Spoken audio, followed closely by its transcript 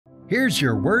Here's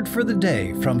your word for the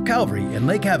day from Calvary in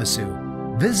Lake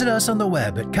Havasu. Visit us on the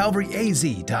web at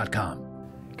calvaryaz.com.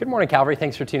 Good morning, Calvary.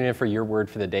 Thanks for tuning in for your word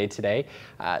for the day today.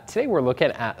 Today we're looking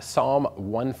at Psalm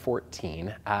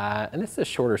 114, and this is a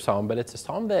shorter psalm, but it's a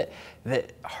psalm that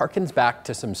harkens back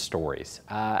to some stories.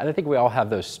 And I think we all have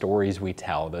those stories we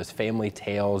tell, those family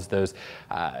tales, those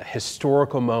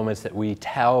historical moments that we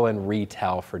tell and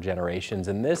retell for generations.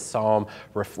 And this psalm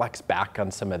reflects back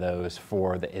on some of those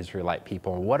for the Israelite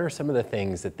people. And what are some of the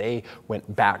things that they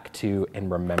went back to and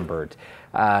remembered?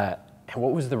 And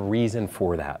what was the reason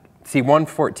for that? See,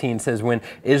 1:14 says, when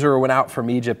Israel went out from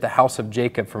Egypt, the house of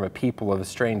Jacob from a people of a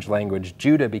strange language,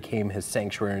 Judah became his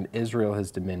sanctuary and Israel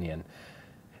his dominion.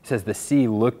 It says, the sea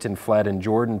looked and fled and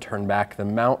Jordan turned back. The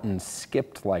mountains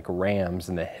skipped like rams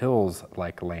and the hills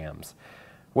like lambs.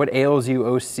 What ails you,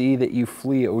 O sea, that you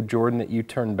flee, O Jordan, that you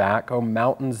turn back? O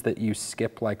mountains, that you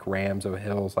skip like rams, O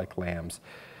hills like lambs.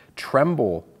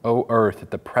 Tremble, O earth,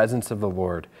 at the presence of the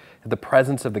Lord, at the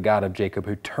presence of the God of Jacob,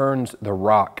 who turns the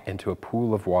rock into a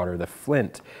pool of water, the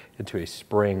flint into a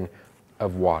spring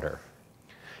of water.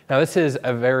 Now, this is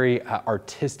a very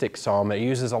artistic psalm. It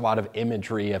uses a lot of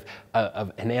imagery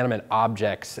of inanimate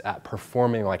objects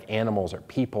performing like animals or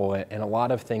people, and a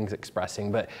lot of things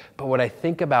expressing. But what I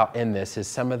think about in this is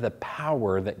some of the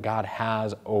power that God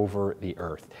has over the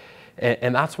earth.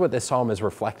 And that's what this psalm is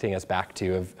reflecting us back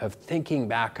to, of thinking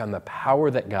back on the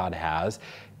power that God has,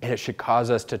 and it should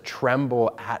cause us to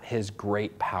tremble at his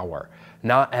great power.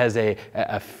 Not as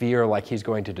a fear like he's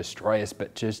going to destroy us,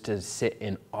 but just to sit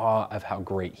in awe of how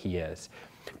great he is.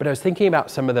 But I was thinking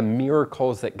about some of the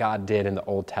miracles that God did in the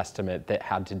Old Testament that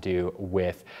had to do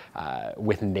with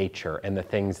nature and the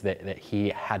things that he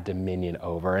had dominion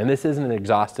over. And this isn't an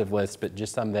exhaustive list, but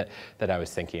just some that I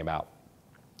was thinking about.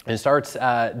 And it starts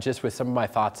just with some of my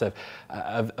thoughts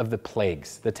of the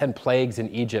plagues, the 10 plagues in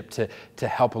Egypt to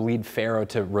help lead Pharaoh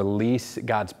to release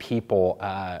God's people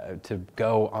to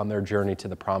go on their journey to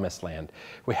the Promised Land.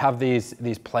 We have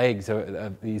these plagues,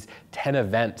 these 10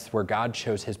 events where God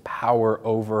shows his power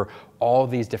over all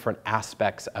these different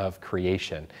aspects of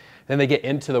creation. Then they get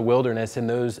into the wilderness and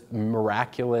those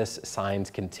miraculous signs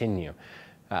continue.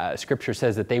 Scripture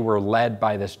says that they were led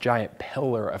by this giant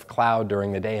pillar of cloud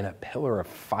during the day and a pillar of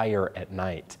fire at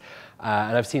night.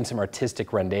 And I've seen some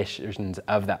artistic renditions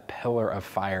of that pillar of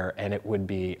fire, and it would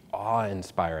be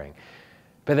awe-inspiring.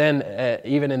 But then,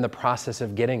 even in the process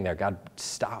of getting there, God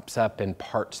stops up and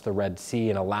parts the Red Sea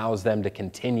and allows them to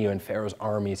continue, and Pharaoh's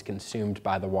army is consumed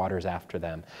by the waters after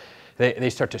them.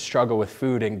 They start to struggle with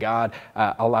food, and God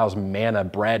allows manna,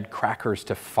 bread, crackers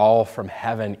to fall from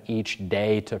heaven each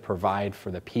day to provide for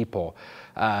the people.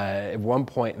 At one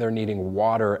point, they're needing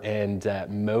water, and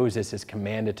Moses is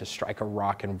commanded to strike a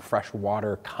rock, and fresh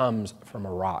water comes from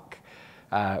a rock,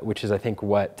 which is, I think,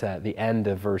 what the end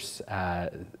of verse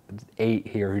 8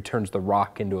 here, who turns the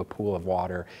rock into a pool of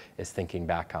water, is thinking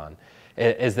back on.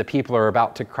 As the people are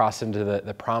about to cross into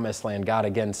the Promised Land, God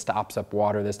again stops up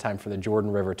water, this time for the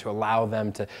Jordan River, to allow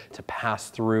them to pass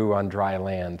through on dry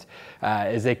land.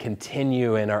 As they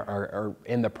continue and are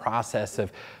in the process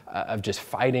of just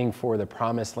fighting for the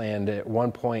Promised Land, at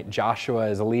one point Joshua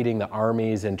is leading the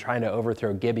armies and trying to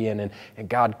overthrow Gibeon, and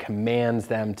God commands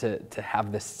them to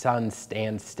have the sun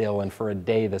stand still, and for a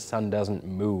day the sun doesn't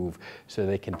move, so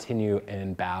they continue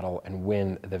in battle and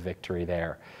win the victory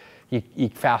there. You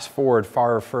fast forward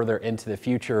far further into the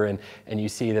future, and you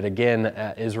see that again,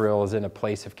 Israel is in a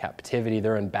place of captivity.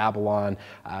 They're in Babylon.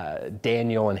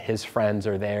 Daniel and his friends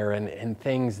are there, and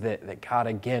things that God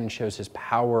again shows his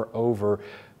power over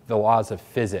the laws of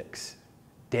physics.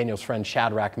 Daniel's friends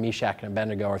Shadrach, Meshach, and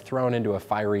Abednego are thrown into a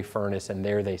fiery furnace, and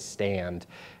there they stand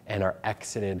and are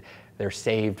exited. They're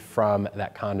saved from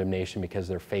that condemnation because of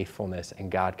their faithfulness, and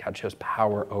God shows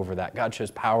power over that. God shows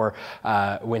power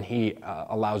when he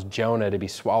allows Jonah to be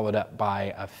swallowed up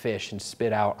by a fish and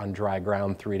spit out on dry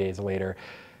ground 3 days later.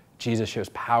 Jesus shows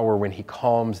power when he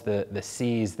calms the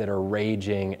seas that are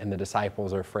raging and the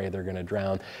disciples are afraid they're going to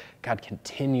drown. God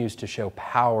continues to show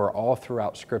power all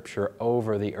throughout Scripture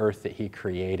over the earth that he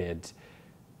created,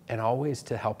 and always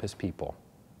to help his people,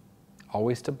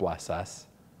 always to bless us,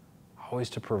 always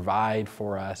to provide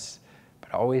for us,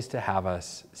 but always to have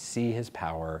us see his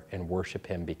power and worship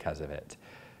him because of it.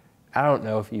 I don't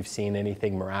know if you've seen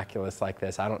anything miraculous like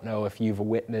this. I don't know if you've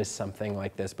witnessed something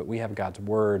like this, but we have God's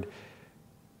word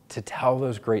to tell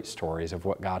those great stories of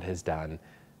what God has done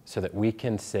so that we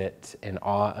can sit in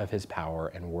awe of his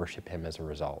power and worship him as a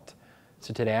result.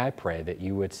 So today I pray that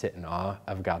you would sit in awe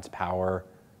of God's power,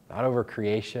 not over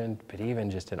creation, but even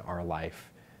just in our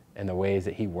life, and the ways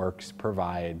that he works,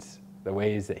 provides, the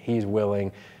ways that he's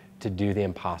willing to do the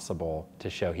impossible to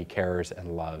show he cares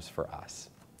and loves for us.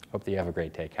 Hope that you have a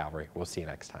great day, Calvary. We'll see you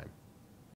next time.